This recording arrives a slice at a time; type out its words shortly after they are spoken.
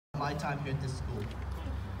my time here at this school.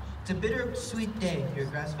 It's a bittersweet day here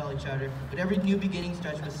at Grass Valley Charter, but every new beginning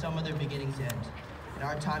starts with some other beginning's end, and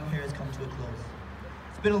our time here has come to a close.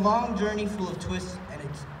 It's been a long journey full of twists and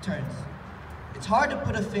turns. It's hard to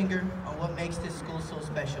put a finger on what makes this school so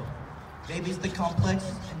special. Maybe it's the complex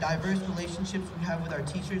and diverse relationships we have with our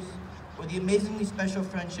teachers, or the amazingly special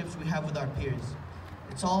friendships we have with our peers.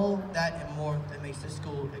 It's all that and more that makes this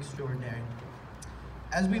school extraordinary.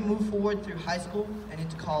 As we move forward through high school and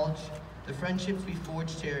into college, the friendships we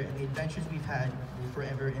forged here and the adventures we've had will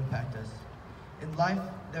forever impact us. In life,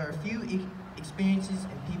 there are a few experiences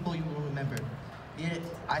and people you will remember. Yet,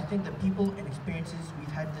 I think the people and experiences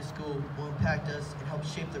we've had at this school will impact us and help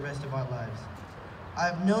shape the rest of our lives.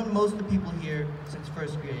 I've known most of the people here since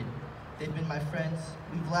first grade. They've been my friends,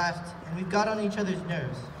 we've laughed, and we've got on each other's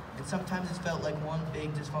nerves, and sometimes it's felt like one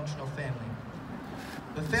big dysfunctional family.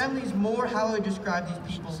 But family is more how I would describe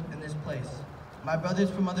these people in this place. My brothers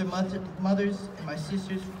from other mothers and my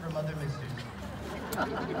sisters from other misters.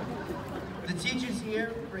 The teachers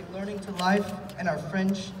here bring learning to life, and our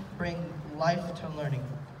friends bring life to learning.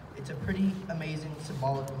 It's a pretty amazing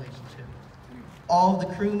symbolic relationship. All of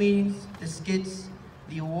the crew meetings, the skits,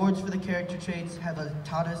 the awards for the character traits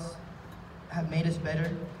have made us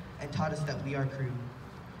better and taught us that we are crew.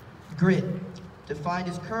 Grit, defined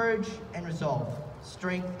as courage and resolve,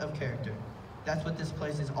 strength of character. That's what this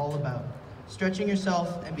place is all about. Stretching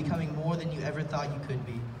yourself and becoming more than you ever thought you could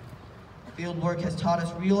be. Field work has taught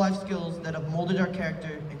us real life skills that have molded our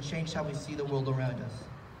character and changed how we see the world around us.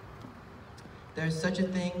 There is such a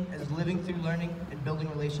thing as living through learning and building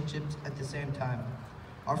relationships at the same time.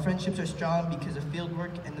 Our friendships are strong because of field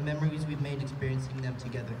work and the memories we've made experiencing them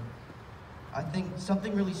together. I think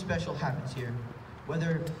something really special happens here.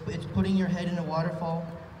 Whether it's putting your head in a waterfall,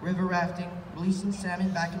 river rafting, releasing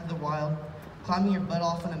salmon back into the wild, climbing your butt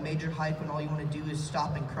off on a major hike when all you want to do is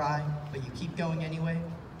stop and cry, but you keep going anyway.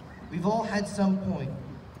 We've all had some point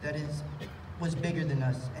that was bigger than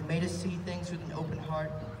us and made us see things with an open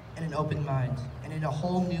heart and an open mind, and in a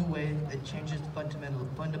whole new way that changes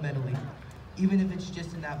fundamentally, even if it's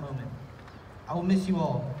just in that moment. I will miss you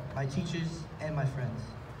all, my teachers and my friends.